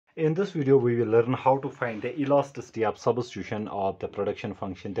In this video, we will learn how to find the elasticity of substitution of the production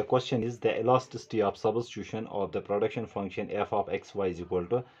function. The question is the elasticity of substitution of the production function f of xy is equal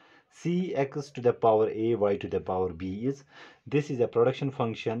to cx to the power a y to the power b is. This is a production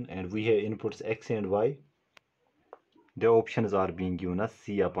function and we have inputs x and y. The options are being given as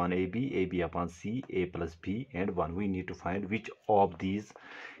c upon ab, ab upon c, a plus b and 1. We need to find which of these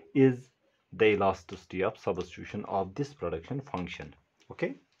is the elasticity of substitution of this production function.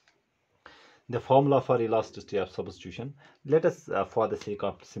 Okay. The formula for elasticity of substitution, let us for the sake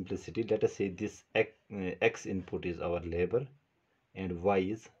of simplicity, let us say this x input is our labor and y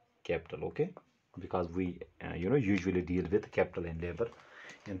is capital. Okay, because we usually deal with capital and labor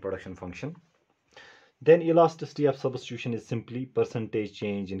in production function. Then elasticity of substitution is simply percentage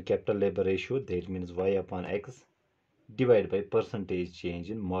change in capital labor ratio, that means y upon x, divided by percentage change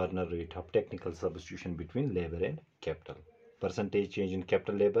in marginal rate of technical substitution between labor and capital. Percentage change in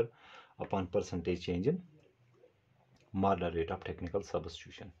capital labor upon percentage change in marginal rate of technical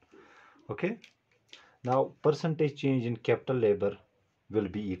substitution. Okay, now percentage change in capital labor will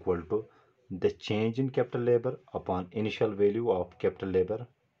be equal to the change in capital labor upon initial value of capital labor,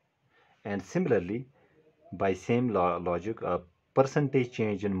 and similarly by same logic a percentage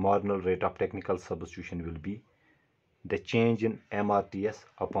change in marginal rate of technical substitution will be the change in MRTS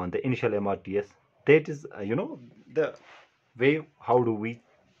upon the initial MRTS. That is the way how do we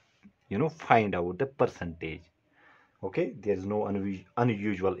find out the percentage. Okay, there is no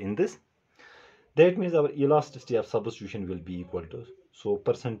unusual in this. That means our elasticity of substitution will be equal to, so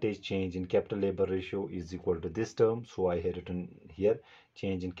percentage change in capital labor ratio is equal to this term. So I have written here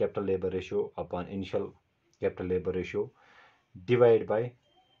change in capital labor ratio upon initial capital labor ratio divided by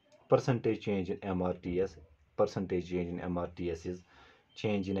percentage change in MRTS. Percentage change in MRTS is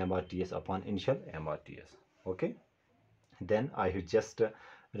change in MRTS upon initial MRTS. Okay, then I have just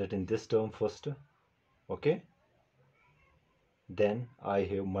written this term first. Okay, then I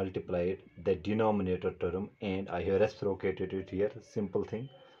have multiplied the denominator term and I have reciprocated it here, simple thing.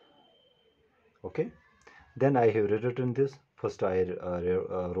 Okay, then I have rewritten this. First I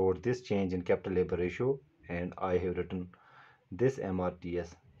wrote this change in capital labor ratio and I have written this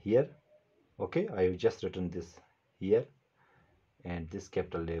MRTS here. Okay, I have just written this here and this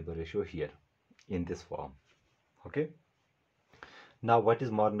capital labor ratio here in this form. Okay, now what is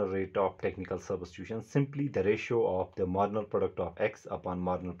marginal rate of technical substitution? Simply the ratio of the marginal product of x upon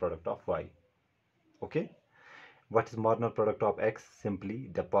marginal product of y. Okay, what is marginal product of x? Simply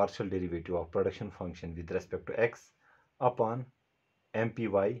the partial derivative of production function with respect to x upon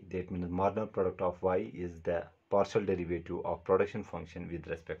mpy, that means marginal product of y is the partial derivative of production function with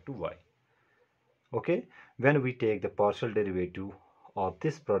respect to y. Okay, when we take the partial derivative of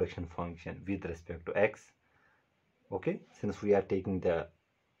this production function with respect to x, okay, since we are taking the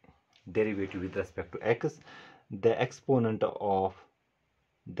derivative with respect to x, the exponent of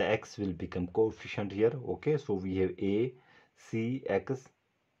the x will become coefficient here. Okay, so we have a c x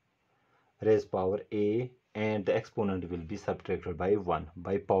raised power a and the exponent will be subtracted by 1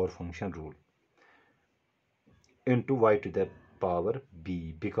 by power function rule into y to the power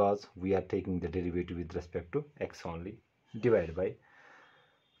b, because we are taking the derivative with respect to x only, divided by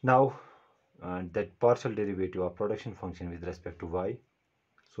now that partial derivative of production function with respect to y.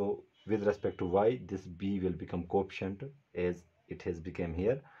 So with respect to y, this b will become coefficient as it has become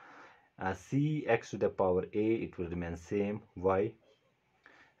here. C x to the power a, it will remain same, y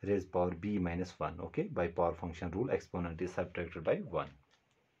raised power b minus 1. Okay, by power function rule exponent is subtracted by 1.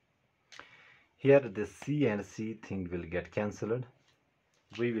 Here this c and c thing will get cancelled.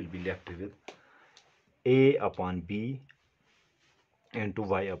 We will be left with a upon b into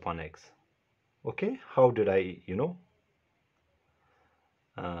y upon x. Okay, how did I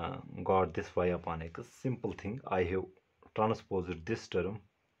got this y upon x? Simple thing, I have transposed this term,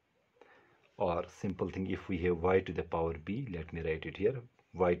 or simple thing, if we have y to the power b, let me write it here,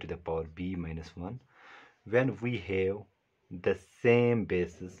 y to the power b minus 1. When we have the same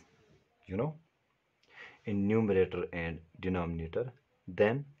basis in numerator and denominator,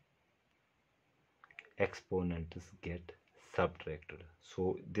 then exponents get subtracted.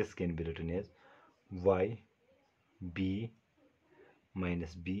 So this can be written as y b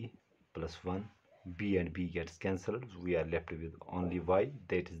minus b plus 1. B and b gets cancelled, so we are left with only y,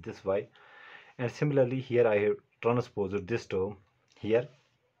 that is this y. And similarly here I have transposed this term here.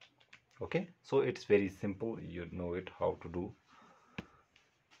 Okay, so it's very simple, you know it how to do.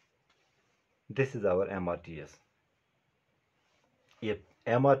 This is our MRTS. If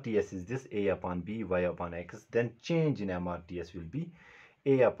MRTS is this a upon b, y upon x, then change in MRTS will be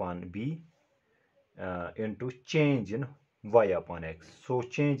a upon b into change in y upon x. So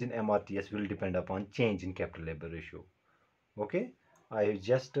change in MRTS will depend upon change in capital labor ratio. Okay, I have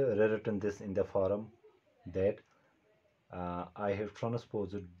just rewritten this in the form that I have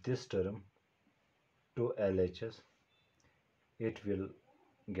transposed this term to LHS. It will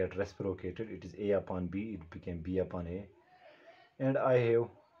get reciprocated. It is A upon B, it became B upon A, and I have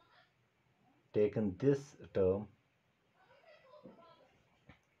taken this term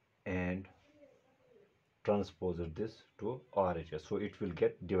and transposed this to RHS, so it will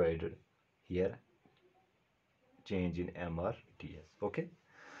get divided here, change in MRTS. Okay,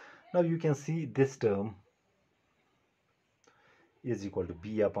 now you can see this term is equal to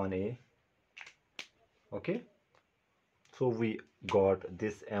B upon A. Okay, so we got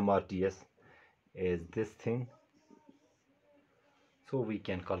this MRTS as this thing, so we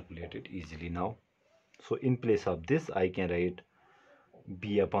can calculate it easily now. So in place of this I can write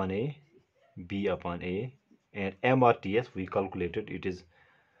B upon A, B upon A, and MRTS we calculated, it is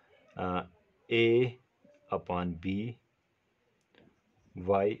A upon B,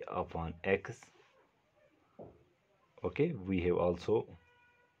 Y upon X. Okay, we have also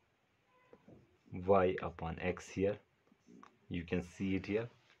Y upon X here, you can see it here.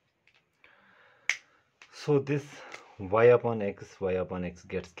 So this y upon x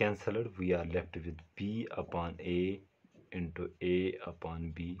gets cancelled. We are left with b upon a into a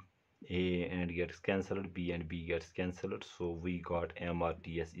upon b. A and gets cancelled, b and b gets cancelled, so we got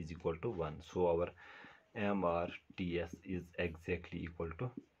MRTS is equal to 1. So our MRTS is exactly equal to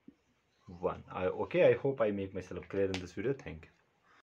 1. Okay, I hope I make myself clear in this video. Thank you.